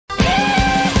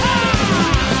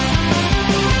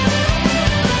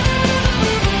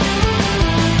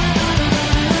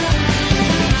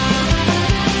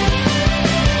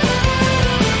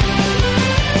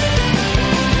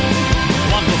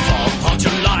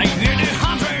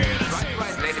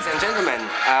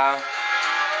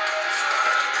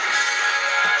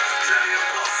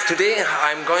Today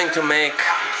I'm going to make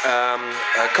a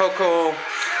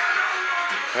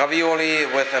Cocoa-Ravioli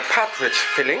with a Partridge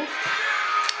filling,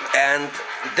 and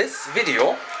this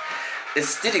video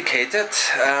is dedicated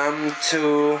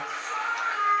to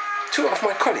two of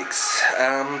my colleagues,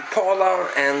 Paula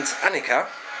and Annika,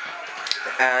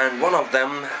 and one of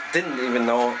them didn't even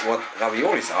know what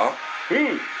raviolis are.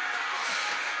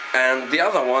 And the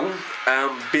other one,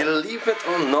 believe it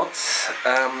or not,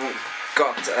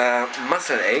 got a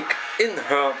muscle ache in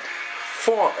her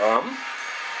forearm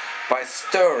by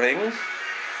stirring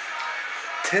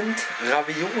tinned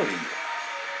ravioli.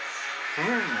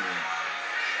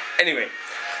 Anyway,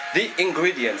 the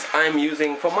ingredients I'm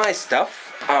using for my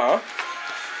stuff are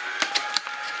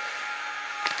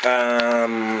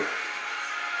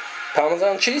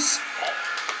Parmesan cheese,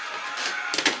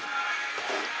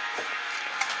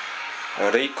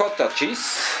 Ricotta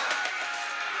cheese,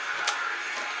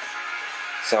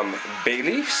 some bay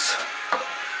leaves,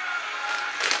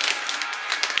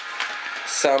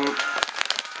 some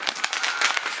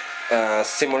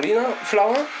Semolina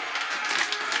flour.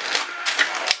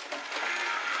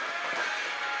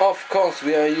 Of course,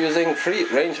 we are using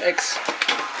free-range eggs.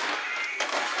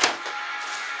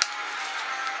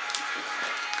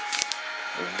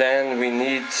 Then we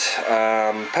need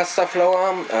pasta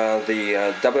flour,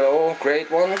 the double O grade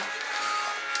one.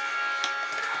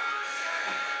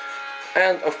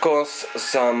 And of course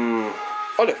some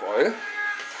olive oil.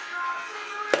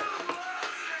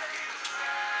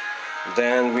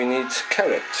 Then we need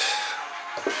carrot.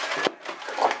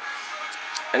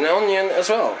 An onion as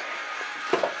well.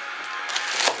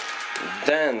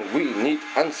 Then we need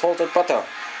unsalted butter.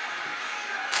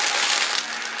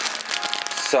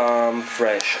 Some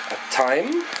fresh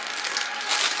thyme.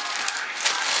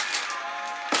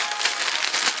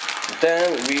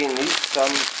 Then we need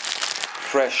some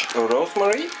fresh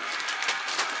rosemary.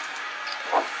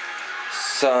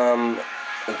 Some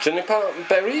Juniper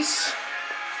Berries.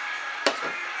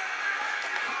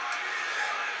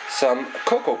 Some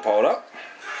cocoa powder.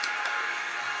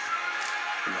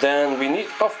 Then we need,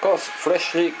 of course,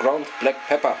 freshly ground black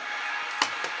pepper,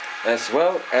 as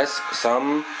well as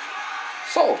some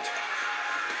salt.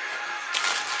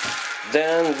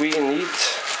 Then we need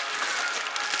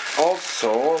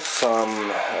also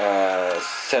some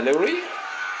celery,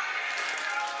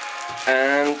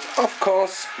 and of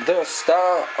course the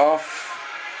star of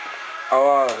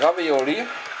our ravioli.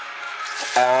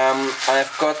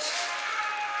 I've got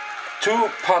two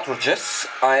partridges.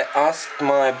 I asked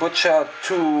my butcher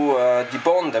to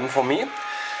debone them for me.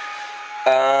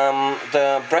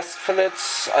 The breast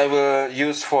fillets I will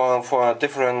use for a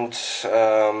different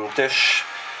dish.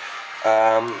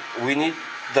 We need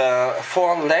the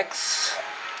 4 legs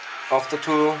of the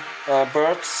two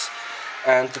birds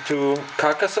and the 2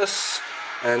 carcasses,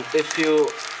 and if you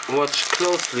watch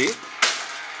closely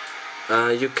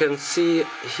you can see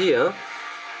here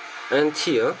and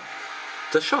here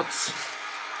the shots.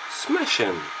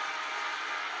 Smashing!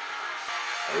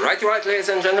 Right, ladies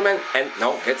and gentlemen, and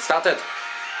now get started.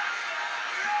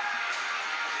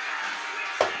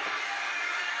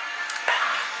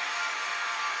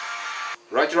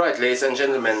 Right, ladies and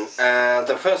gentlemen,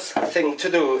 the first thing to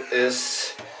do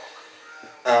is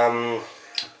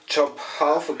chop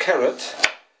half a carrot,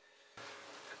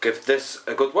 give this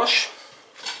a good wash,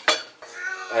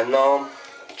 and now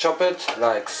chop it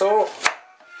like so,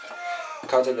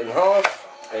 cut it in half,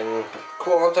 in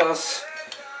quarters,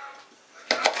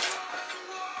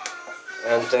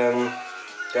 and then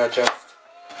they're just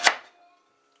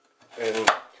in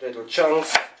little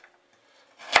chunks.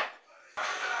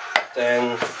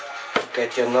 Then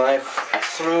get your knife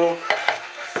through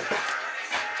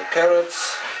the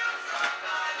carrots.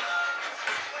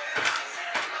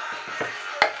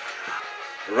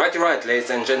 Right, ladies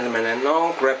and gentlemen, and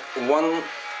now grab 1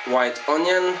 white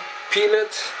onion, peel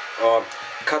it or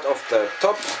cut off the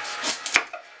top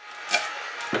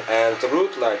and the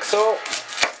root like so.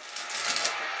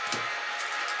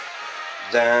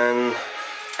 Then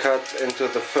cut into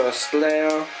the first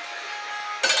layer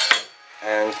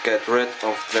and get rid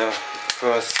of the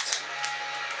first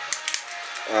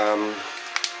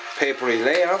papery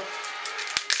layer.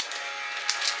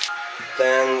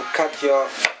 Then cut your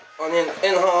onion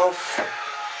in half,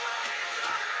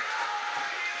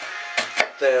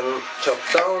 then chop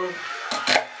down,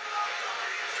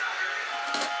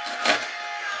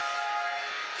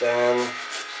 then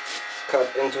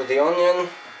cut into the onion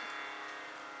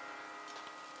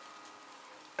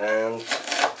and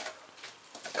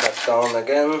cut down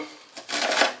again,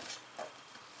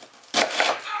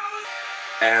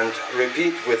 and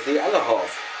repeat with the other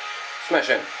half. Smash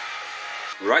in.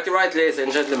 Righty right, ladies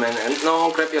and gentlemen, and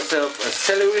now grab yourself a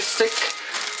celery stick.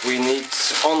 We need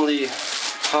only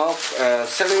half a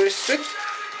celery stick.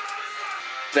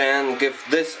 Then give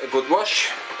this a good wash.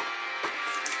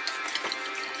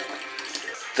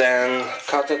 Then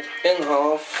cut it in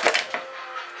half.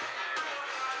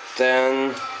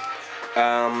 Then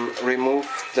remove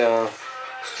the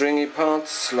stringy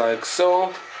parts like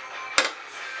so.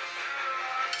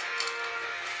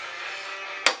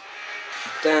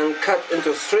 Then cut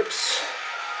into strips.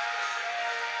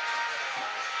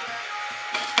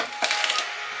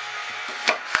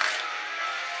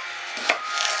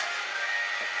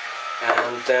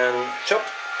 And then chop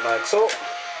like so.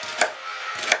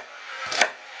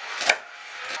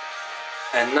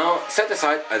 And now set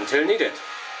aside until needed.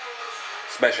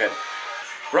 Smash it.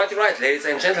 Righty right, ladies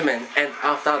and gentlemen, and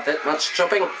after that much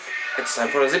chopping, it's time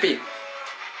for a zippy.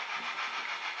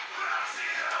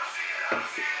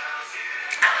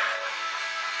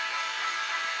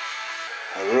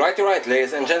 Righty right,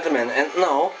 ladies and gentlemen, and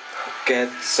now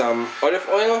get some olive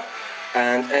oil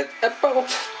and add about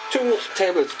 2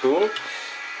 tablespoons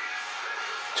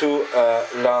to a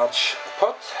large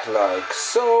pot like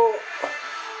so,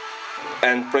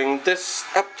 and bring this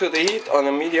up to the heat on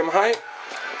a medium high.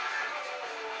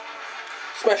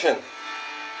 Smash in.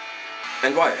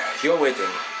 And while you're waiting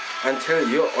until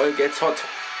your oil gets hot,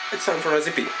 it's time for a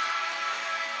zippy.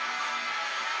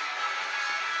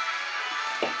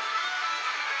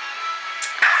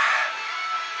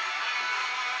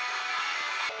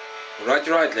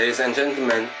 Right, ladies and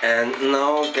gentlemen, and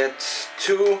now get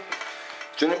 2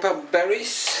 Juniper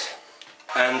Berries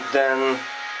and then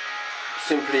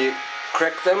simply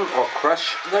crack them or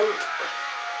crush them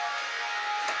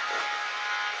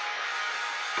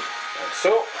like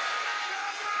so.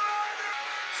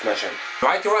 Smash them.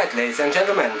 Right, ladies and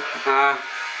gentlemen,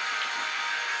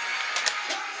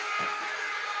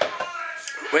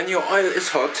 when your oil is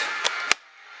hot,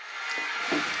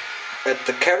 add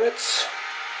the carrots,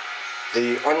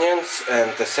 the onions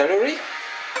and the celery.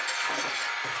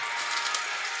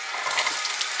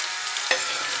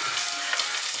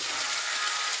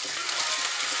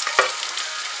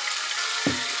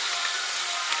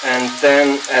 And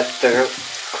then add the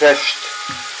crushed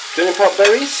juniper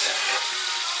berries.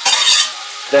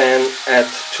 Then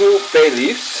add 2 bay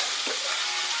leaves.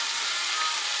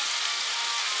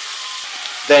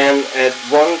 Then add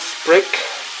 1 sprig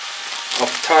of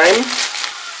thyme.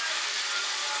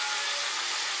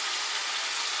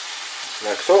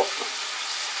 Like so.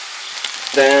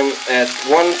 Then add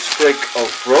 1 sprig of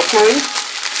rosemary.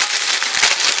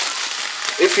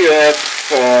 If you have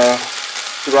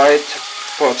dried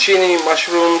porcini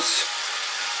mushrooms,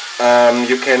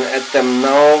 you can add them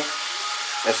now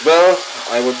as well.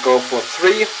 I would go for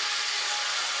 3.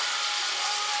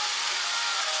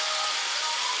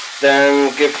 Then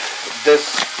give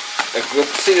this a good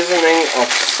seasoning of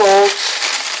salt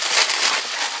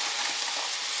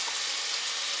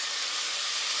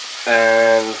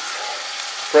and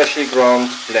freshly ground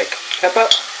black pepper.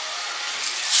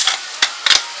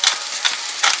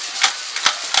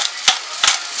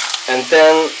 And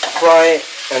then fry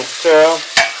and stir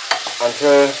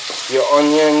until your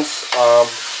onions are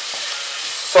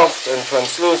soft and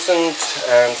translucent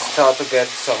and start to get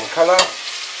some color.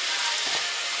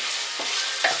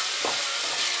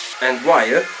 And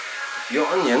while your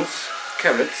onions,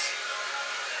 carrots,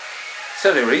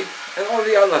 celery and all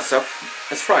the other stuff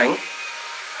is frying,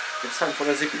 it's time for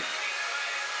the zippy.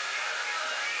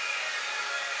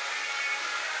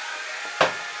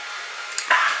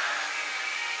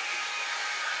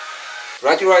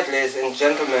 Right, ladies and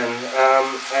gentlemen,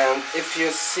 and if you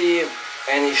see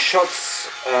any shots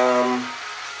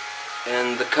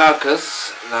in the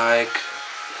carcass, like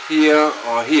here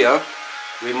or here,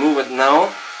 remove it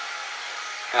now.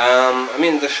 I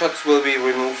mean, the shots will be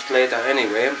removed later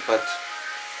anyway, but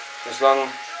as long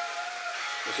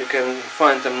as you can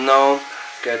find them now,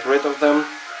 get rid of them.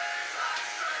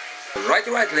 Right,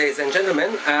 ladies and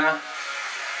gentlemen,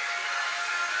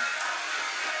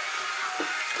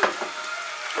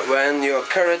 when your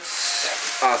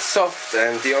carrots are soft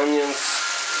and the onions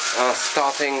are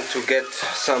starting to get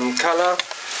some color,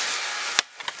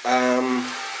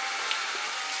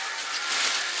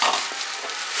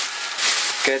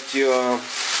 get your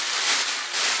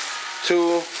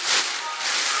 2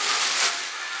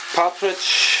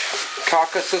 Partridge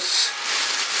Carcasses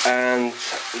and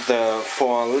the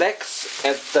 4 legs,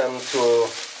 add them to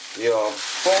your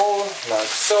bowl like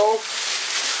so,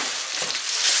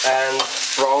 and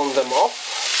brown them off.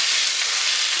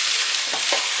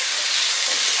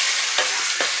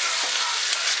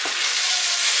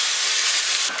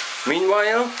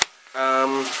 Meanwhile,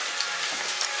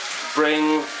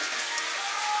 Bring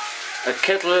a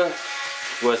kettle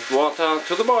with water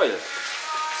to the boil.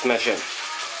 Smash in.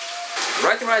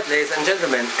 Right, ladies and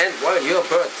gentlemen, and while your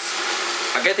birds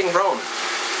are getting brown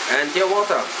and your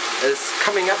water is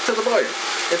coming up to the boil,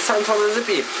 it's time for the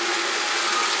zippy.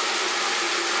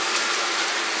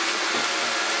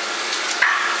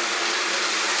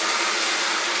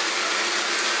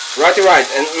 Right,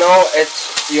 and now add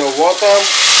your water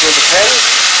to the pan,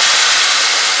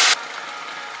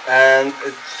 and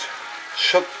it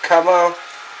should cover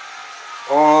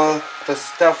all the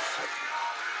stuff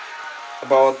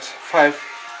about 5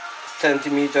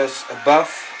 centimeters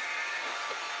above.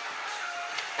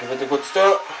 Give it a good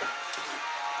stir.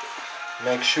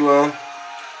 Make sure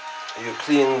you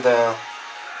clean the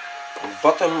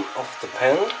bottom of the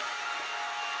pan.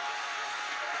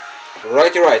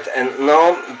 Right, and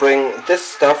now bring this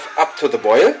stuff up to the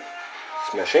boil,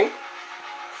 smashing.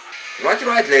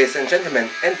 Right, ladies and gentlemen,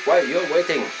 and while you're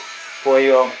waiting for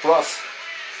your broth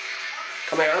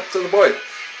coming up to the boil,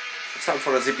 it's time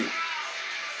for a zippy.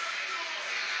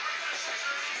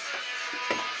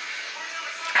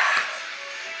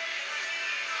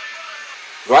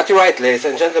 Right, ladies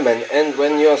and gentlemen, and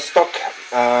when your stock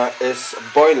is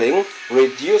boiling,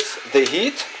 reduce the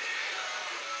heat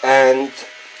and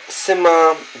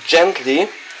simmer gently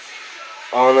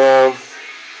on a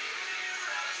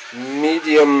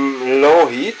medium-low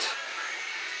heat,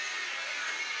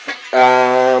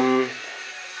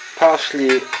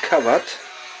 partially covered,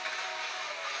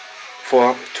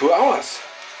 for 2 hours.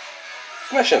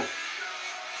 Smashing.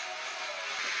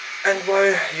 And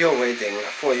while you're waiting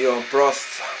for your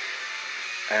broth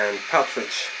and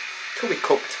partridge to be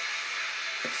cooked,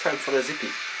 it's time for the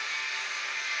zippy.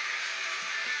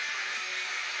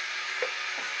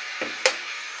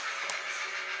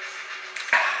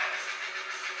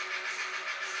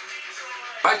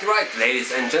 Right,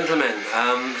 ladies and gentlemen,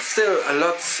 still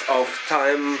lots of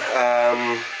time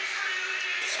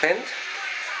spent,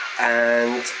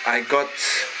 and I got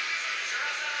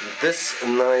this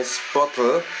nice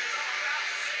bottle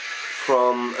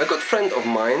from a good friend of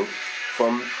mine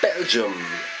from Belgium.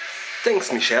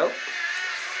 Thanks, Michel.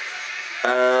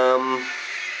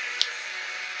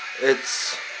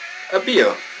 It's a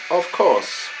beer, of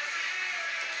course,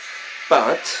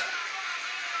 but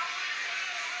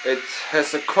it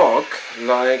has a cork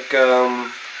like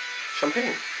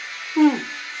champagne.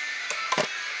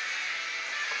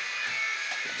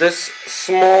 This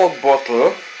small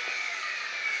bottle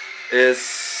is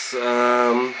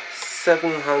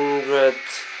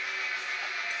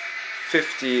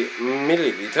 750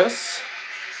 milliliters,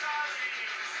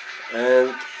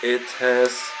 and it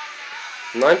has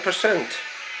 9%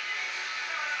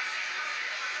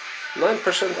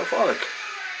 of alcohol.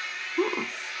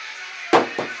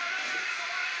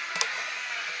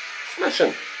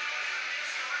 Smashing.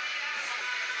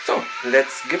 So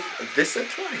let's give this a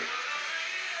try.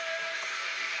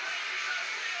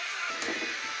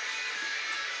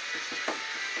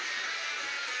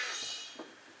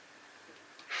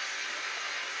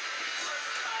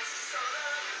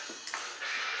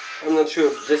 I'm not sure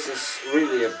if this is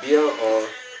really a beer or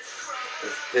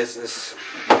if this is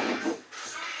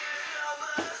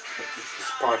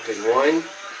sparkling wine.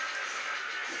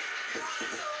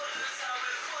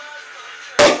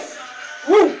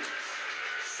 Woo!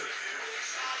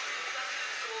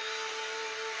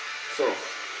 So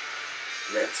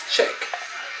let's check.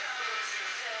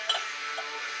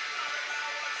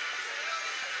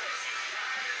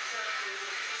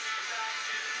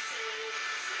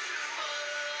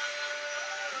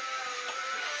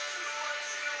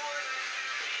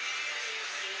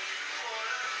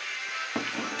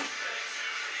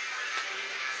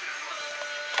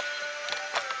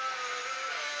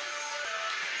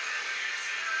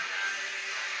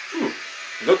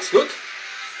 Looks good.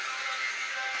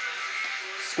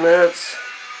 Smells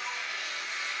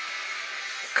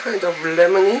kind of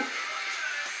lemony.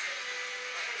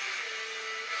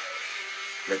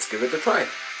 Let's give it a try.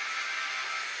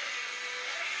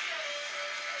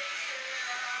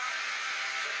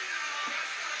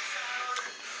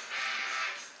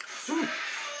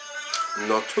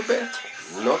 Not too bad,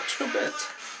 not too bad.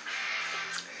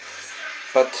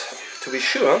 But to be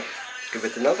sure, give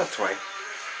it another try.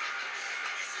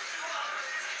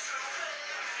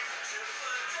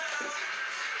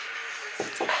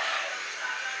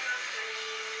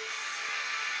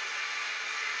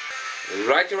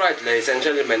 Right, ladies and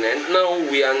gentlemen, and now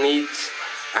we need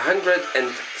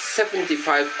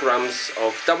 175 grams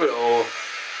of double O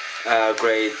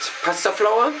grade pasta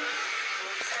flour.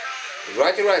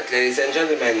 Righty right, ladies and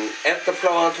gentlemen, add the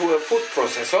flour to a food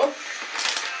processor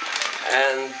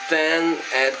and then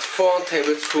add 4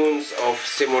 tablespoons of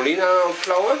semolina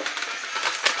flour.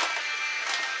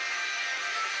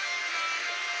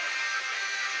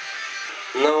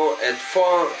 Now add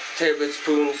 4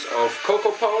 tablespoons of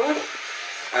cocoa powder.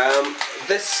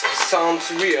 This sounds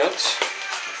weird,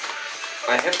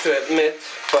 I have to admit,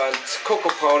 but cocoa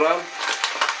powder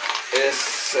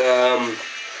is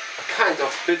kind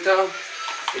of bitter.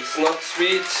 It's not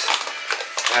sweet,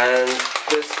 and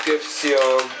this gives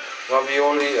your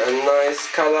ravioli a nice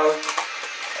color,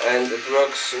 and it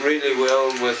works really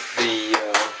well with the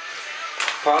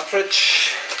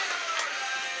partridge,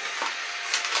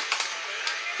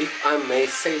 if I may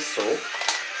say so.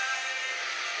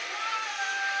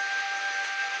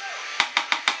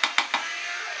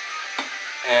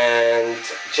 And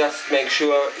just make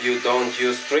sure you don't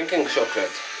use drinking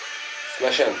chocolate.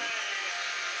 Smash in.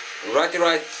 Righty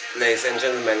right, ladies and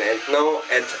gentlemen, and now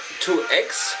add 2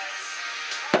 eggs.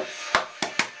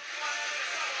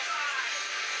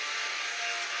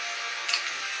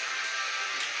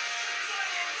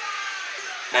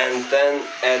 And then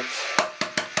add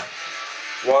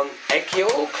 1 egg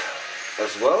yolk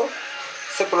as well.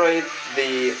 Separate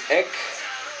the egg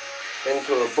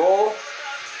into a bowl,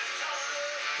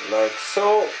 like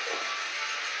so.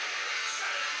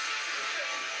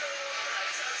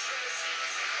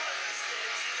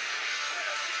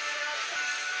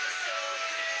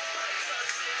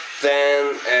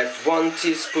 Then add 1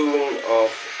 teaspoon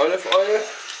of olive oil.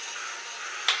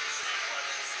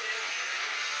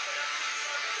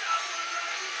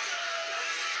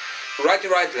 Righty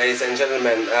right, ladies and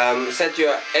gentlemen, set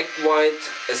your egg white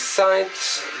aside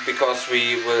because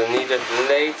we will need it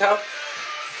later.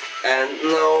 And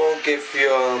now give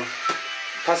your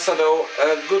pasta dough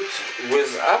a good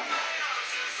whiz up.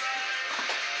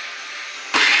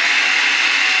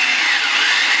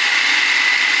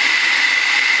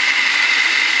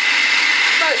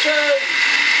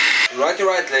 Righty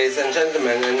right, ladies and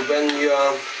gentlemen, and when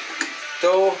your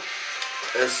dough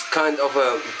is kind of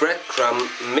a breadcrumb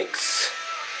mix,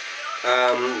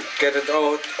 get it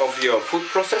out of your food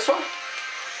processor,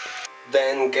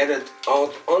 then get it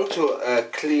out onto a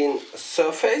clean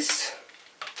surface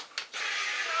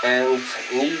and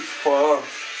knead for,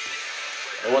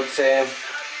 I would say,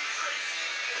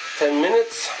 10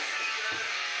 minutes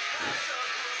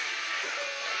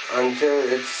until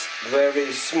it's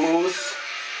very smooth.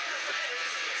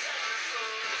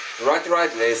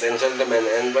 Right, ladies and gentlemen,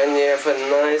 and when you have a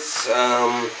nice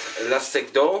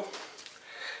elastic dough,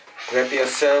 grab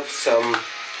yourself some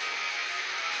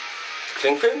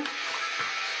cling film,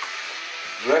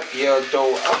 wrap your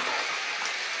dough up,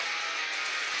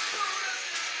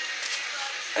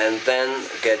 and then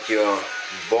get your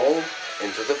bowl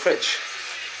into the fridge.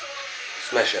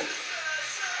 Smash in.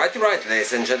 Right,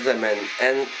 ladies and gentlemen,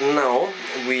 and now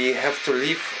we have to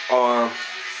leave our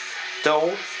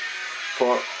dough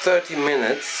for 30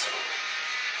 minutes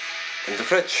in the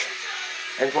fridge.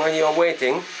 And while you're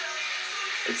waiting,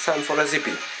 it's time for a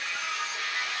zippy.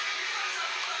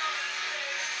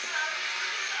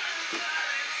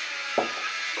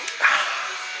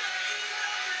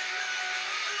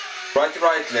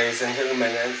 Right, ladies and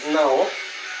gentlemen, and now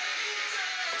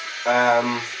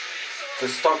the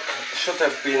stock should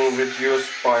have been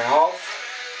reduced by half.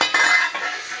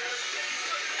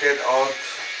 Get out,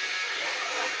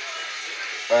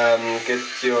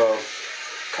 get your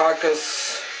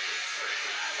carcass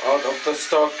out of the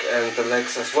stock and the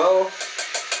legs as well.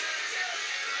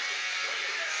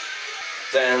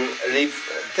 Then leave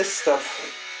this stuff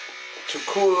to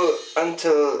cool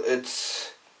until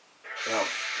it's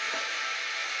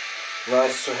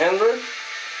nice to handle.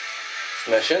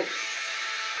 Smash it.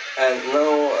 And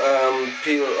now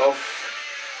peel off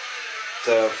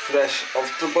the flesh of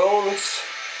the bones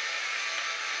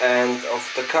and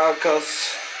of the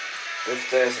carcass if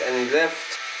there's any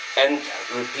left, and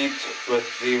repeat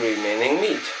with the remaining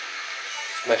meat.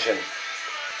 Smash in.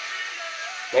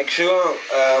 Make sure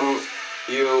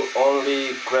you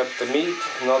only grab the meat,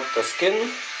 not the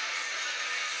skin.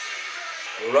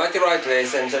 Right,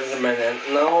 ladies and gentlemen, and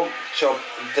now chop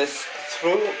this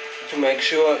through to make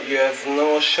sure you have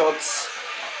no shots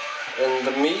in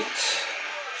the meat.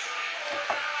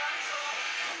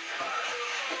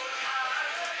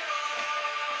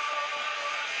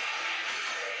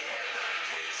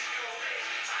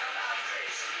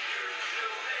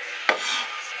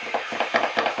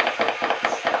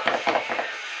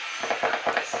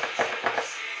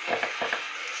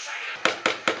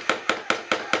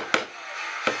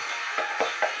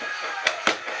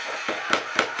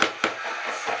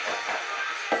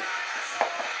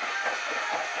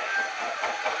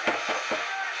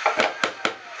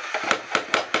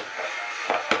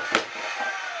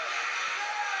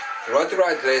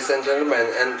 Right, ladies and gentlemen,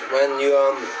 and when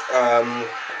your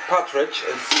partridge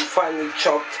is finely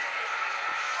chopped,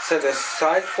 set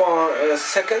aside for a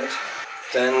second.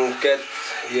 Then get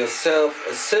yourself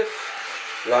a sieve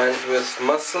lined with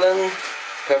muslin,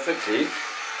 perfectly,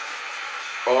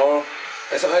 or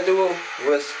as I do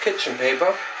with kitchen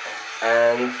paper,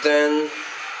 and then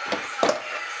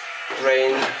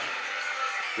drain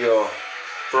your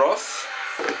broth.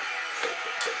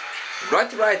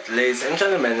 Right, ladies and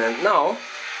gentlemen, and now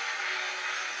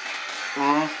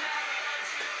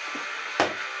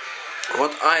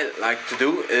what I like to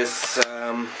do is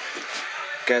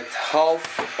get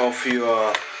half of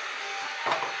your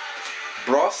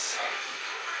broth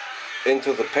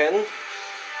into the pan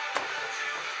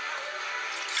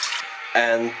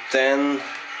and then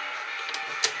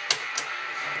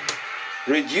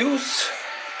reduce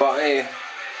by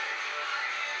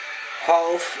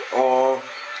half or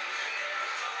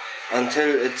until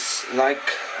it's like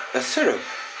a syrup.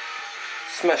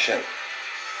 Smash it.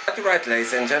 Right,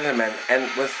 ladies and gentlemen, and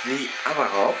with the other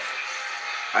half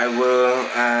I will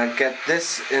get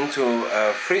this into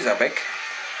a freezer bag,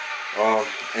 or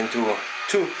into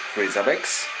 2 freezer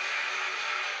bags.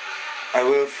 I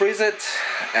will freeze it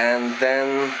and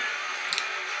then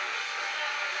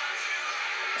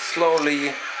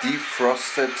slowly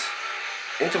defrost it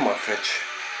into my fridge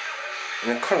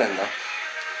in a colander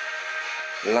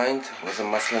lined with a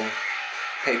muslin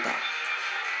paper.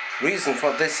 Reason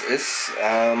for this is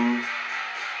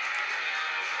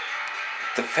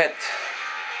the fat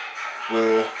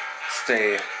will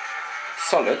stay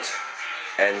solid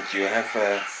and you have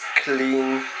a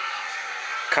clean,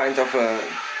 kind of a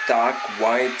dark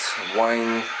white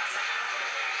wine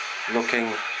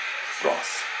looking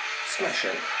broth. Smash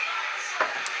it.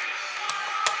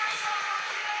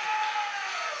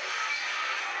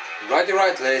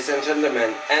 Right, ladies and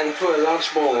gentlemen, and to a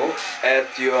large bowl add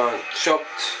your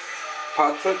chopped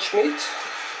partridge meat.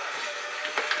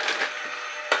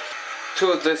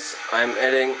 To this I'm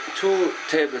adding 2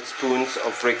 tablespoons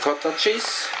of ricotta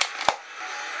cheese,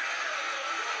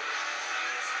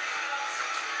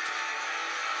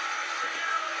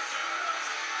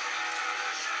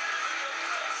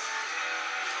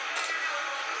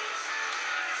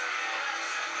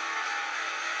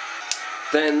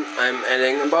 then I'm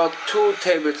adding about 2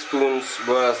 tablespoons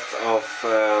worth of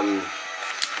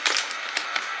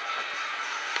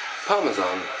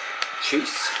Parmesan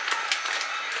cheese.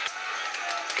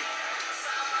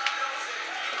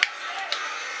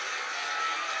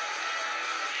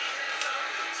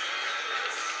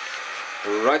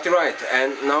 Right,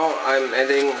 and now I'm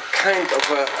adding kind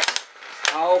of a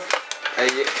half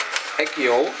egg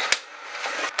yolk.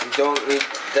 You don't need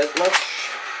that much.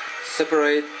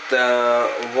 Separate the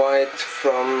white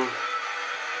from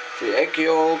the egg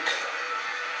yolk.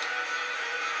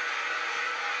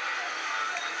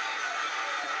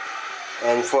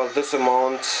 And for this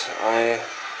amount I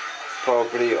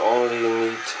probably only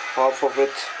need half of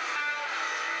it.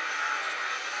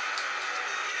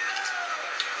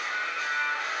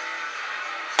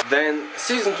 Then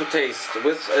season to taste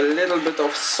with a little bit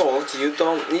of salt. You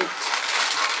don't need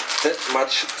that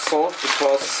much salt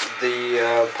because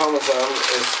the Parmesan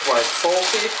is quite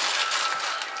salty.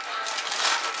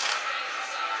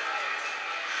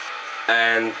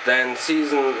 And then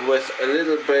season with a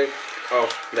little bit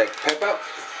of black pepper.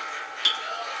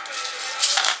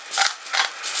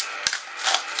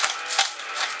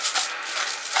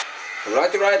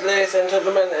 Right, ladies and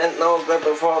gentlemen, and now grab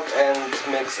a fork and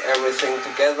mix everything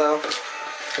together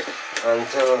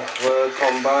until well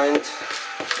combined.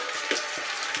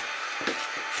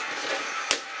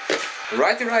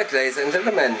 Right, ladies and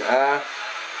gentlemen,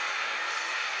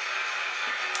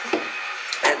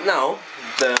 and now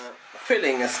the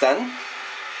filling is done.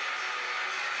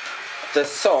 The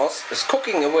sauce is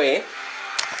cooking away,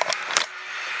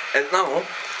 and now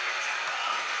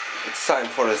it's time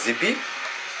for a zippy.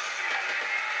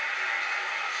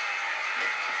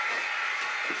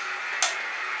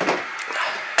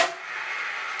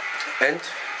 And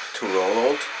to roll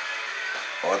out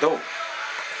our dough.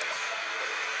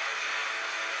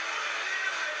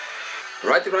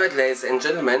 Right, ladies and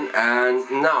gentlemen, and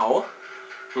now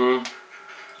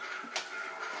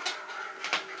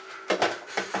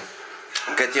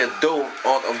get your dough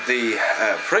out of the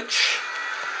fridge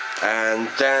and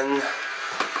then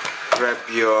grab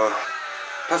your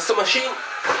pasta machine.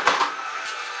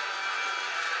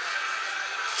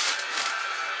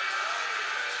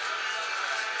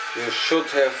 You should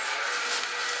have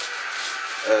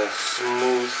a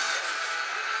smooth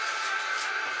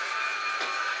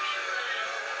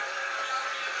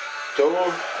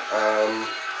dough.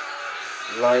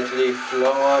 lightly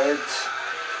flour it.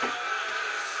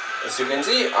 As you can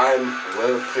see, I'm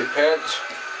well prepared.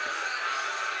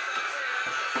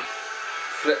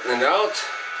 Flatten it out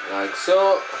like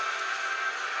so.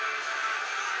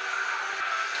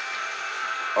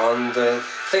 On the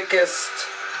thickest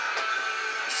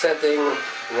setting,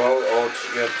 roll out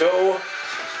your dough.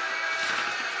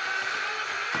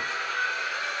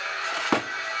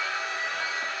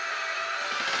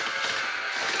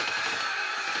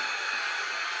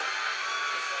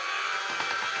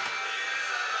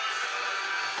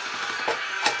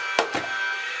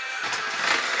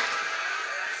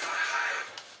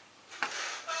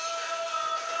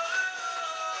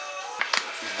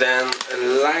 Then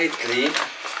lightly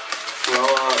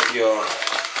flour your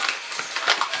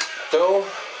dough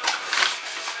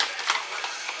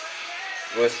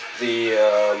with the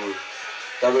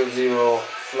 00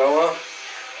 flour.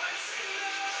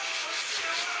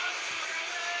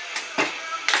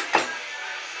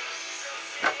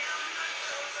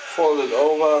 Fold it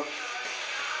over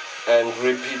and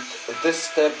repeat this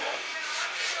step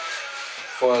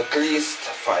for at least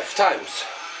 5 times.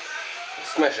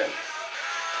 Smash it.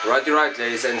 Right,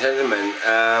 ladies and gentlemen,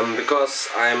 because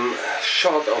I'm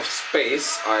short of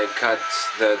space, I cut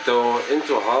the dough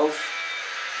into half,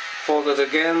 fold it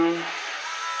again,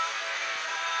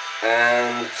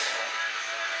 and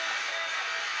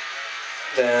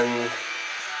then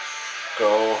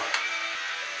go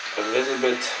a little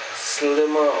bit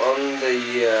slimmer on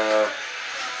the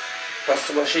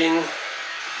pasta machine.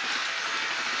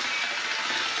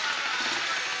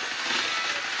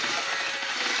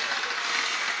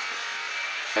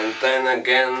 And then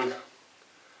again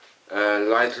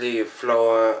lightly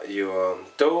flour your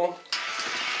dough.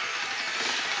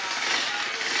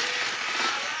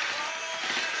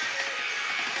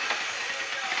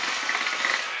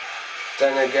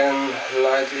 Then again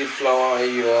lightly flour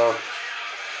your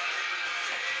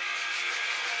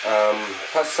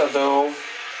pasta dough.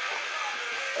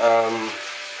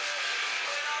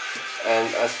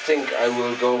 And I think I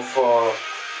will go for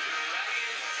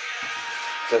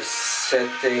the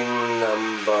setting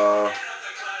number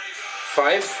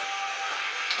 5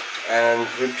 and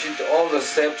repeat all the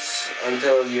steps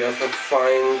until you have a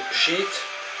fine sheet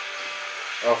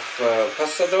of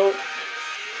pasta dough.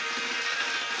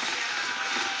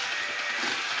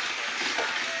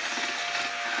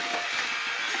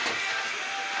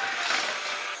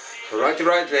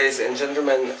 Right, ladies and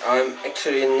gentlemen, I'm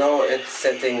actually now at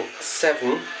setting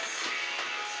 7.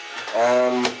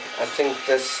 I think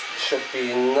this should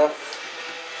be enough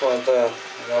for the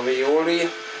ravioli.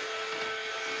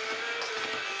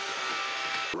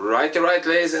 Right,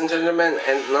 ladies and gentlemen,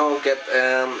 and now get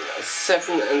a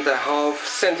 7.5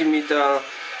 centimeter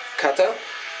cutter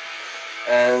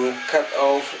and cut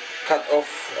off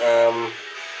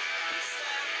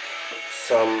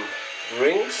some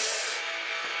rings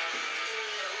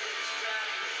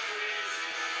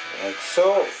like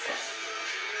so.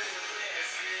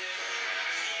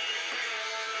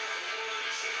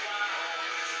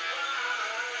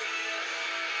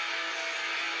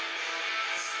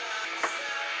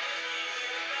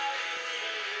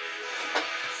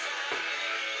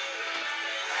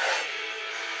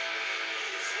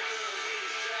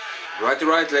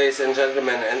 Right, ladies and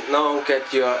gentlemen, and now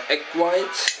get your egg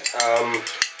white,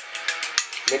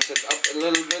 mix it up a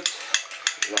little bit,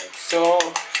 like so.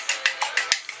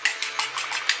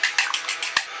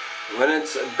 When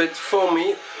it's a bit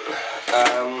foamy,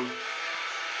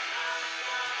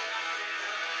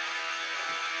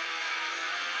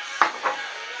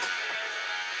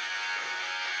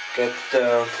 get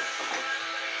the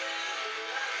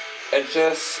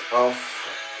edges of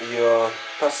your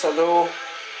pasta dough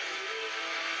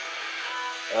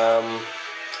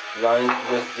lined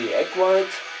with the egg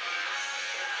white.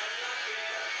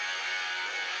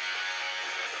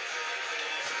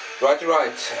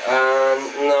 Right,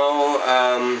 and now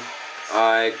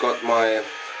I got my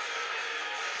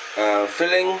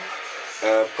filling.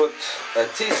 Put a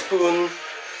teaspoon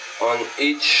on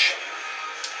each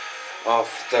of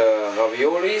the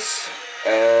raviolis,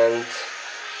 and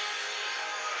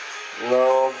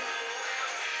now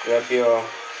grab your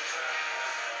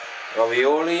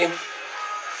ravioli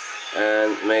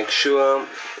and make sure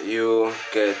you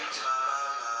get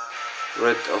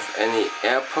rid of any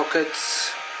air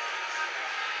pockets.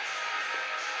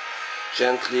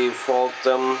 Gently fold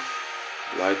them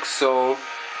like so.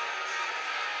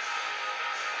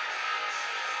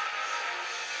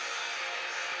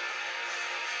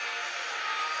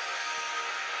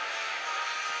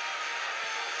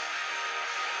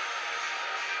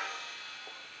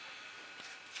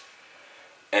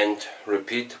 And and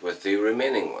repeat with the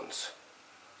remaining ones.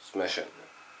 Smash it.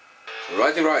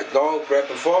 Righty right, now grab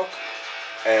a fork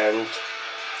and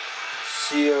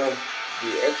seal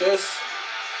the edges.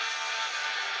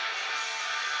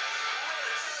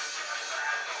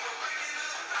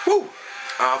 Woo!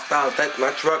 After that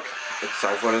much work, it's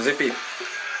time for the zippy.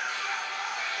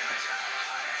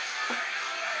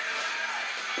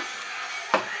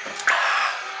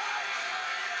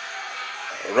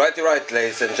 Righty right,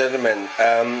 ladies and gentlemen,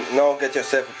 now get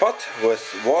yourself a pot with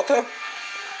water,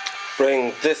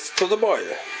 bring this to the boil,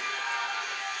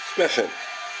 smash it,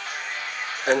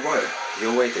 and while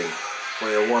you're waiting for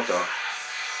your water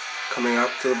coming up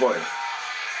to the boil,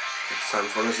 it's time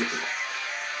for the zippy.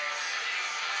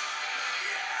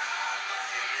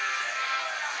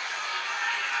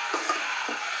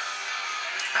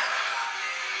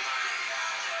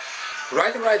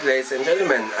 Righty right, ladies and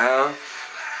gentlemen,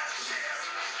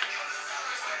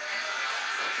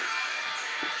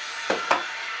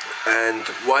 and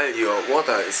while your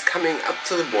water is coming up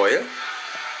to the boil,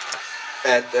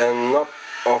 add a knob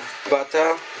of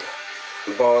butter,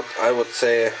 about, I would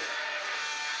say,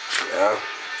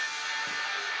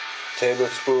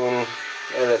 tablespoon,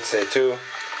 let's say two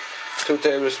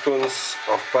tablespoons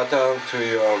of butter to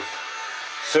your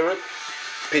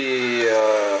syrupy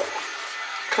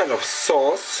kind of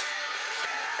sauce,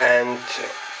 and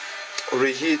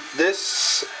reheat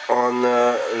this on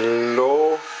a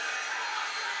low,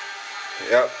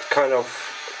 kind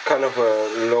of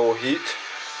a low heat,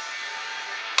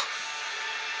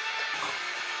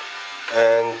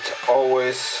 and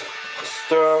always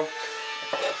stir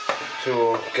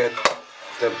to get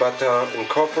the butter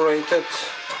incorporated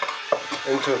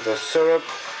into the syrup.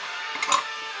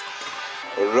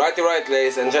 Righty right,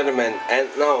 ladies and gentlemen, and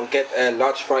now get a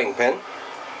large frying pan.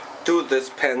 To this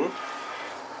pan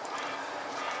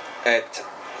add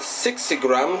 60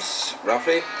 grams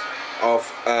roughly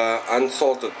of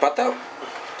unsalted butter,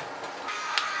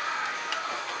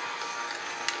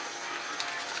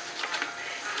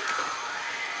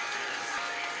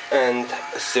 and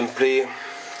simply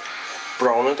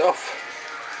brown it off,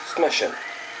 smash it.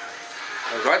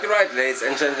 Righty right, ladies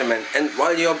and gentlemen, and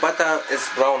while your butter is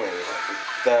browning,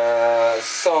 the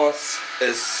sauce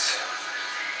is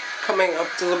coming up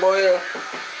to the boil,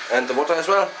 and the water as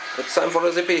well. It's time for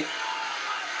the zippy.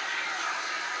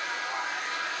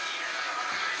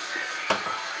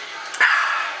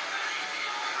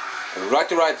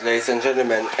 Righty right, ladies and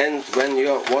gentlemen, and when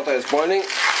your water is boiling,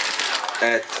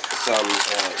 add some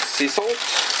sea salt,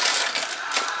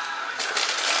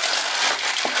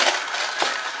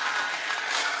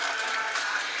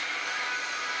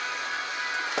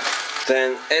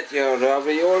 then add your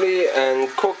ravioli and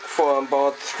cook for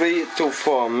about 3 to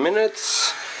 4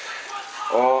 minutes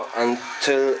or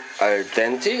until al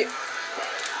dente.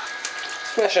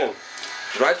 Smash it.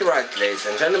 Righty right, ladies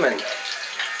and gentlemen.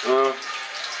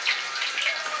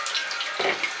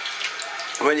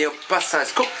 When your pasta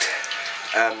is cooked,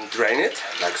 drain it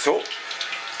like so.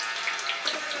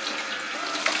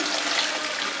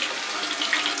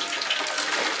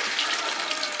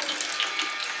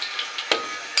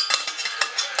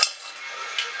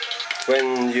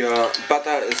 When your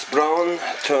butter is brown,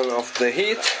 turn off the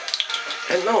heat.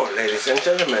 And now, ladies and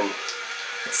gentlemen,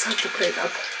 it's time to plate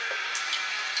up.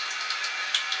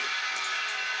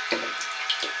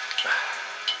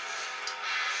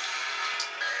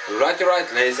 Righty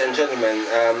right, ladies and gentlemen,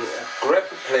 grab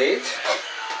a plate.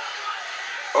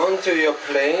 Onto your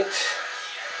plate,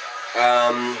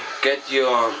 get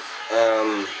your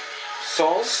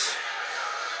sauce.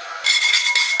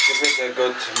 Give it a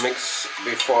good mix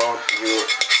before you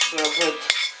serve it.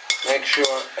 Make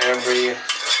sure every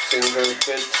single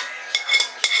bit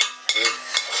is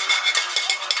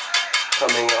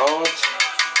coming out.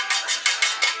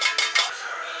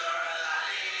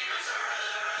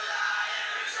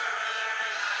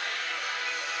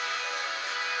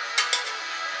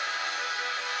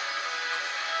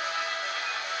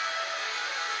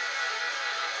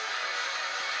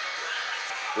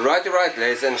 Righty right,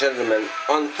 ladies and gentlemen,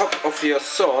 on top of your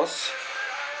sauce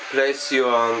place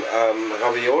your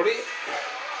ravioli.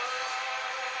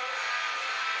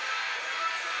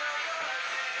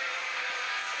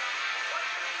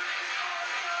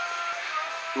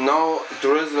 Now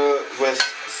drizzle with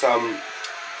some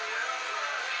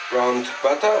browned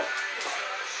butter.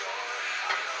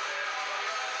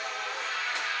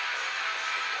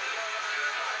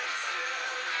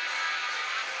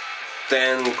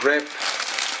 Then grab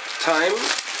thyme.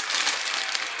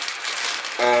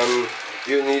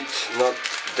 You need not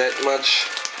that much.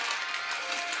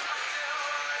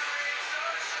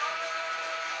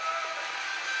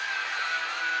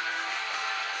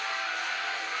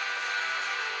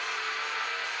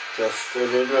 Just a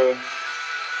little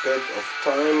bit of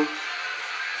thyme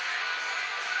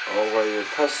over your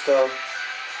pasta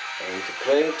and the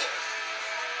plate.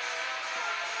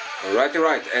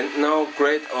 Right, and now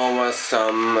grate over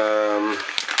some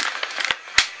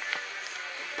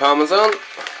Parmesan.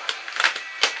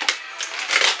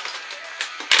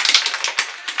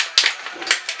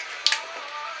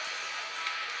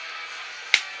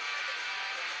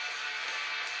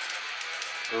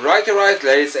 Right,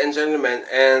 ladies and gentlemen,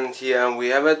 and here we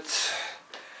have it.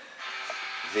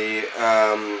 The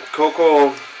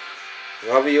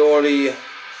Cocoa-Ravioli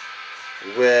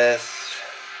with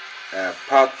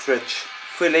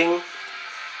Partridge-Filling.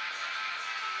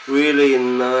 Really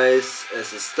nice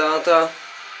as a starter.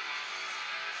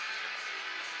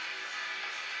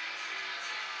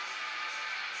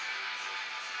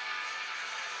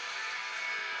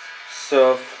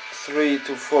 Serve 3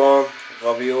 to 4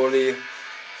 ravioli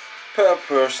per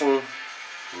person.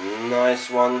 Nice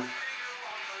one.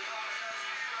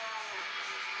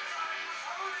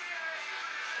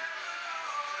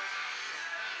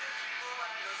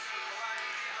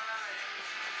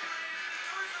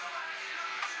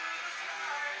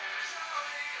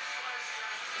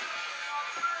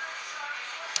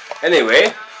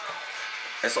 Anyway,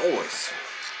 as always,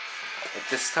 at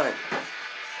this time,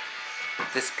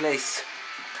 at this place,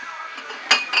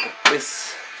 at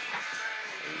this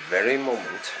very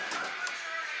moment,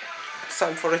 it's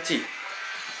time for a tea.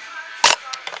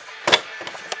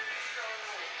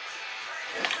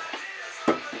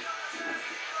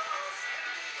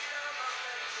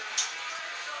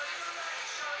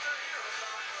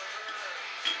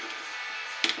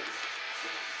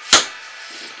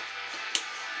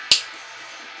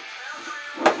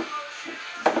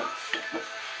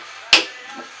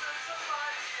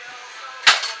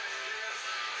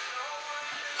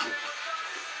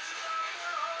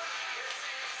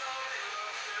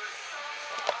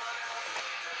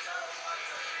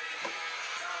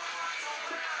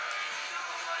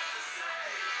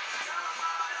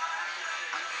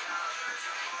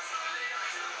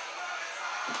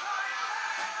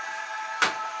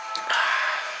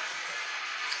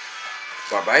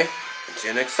 Bye bye, see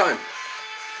you next time.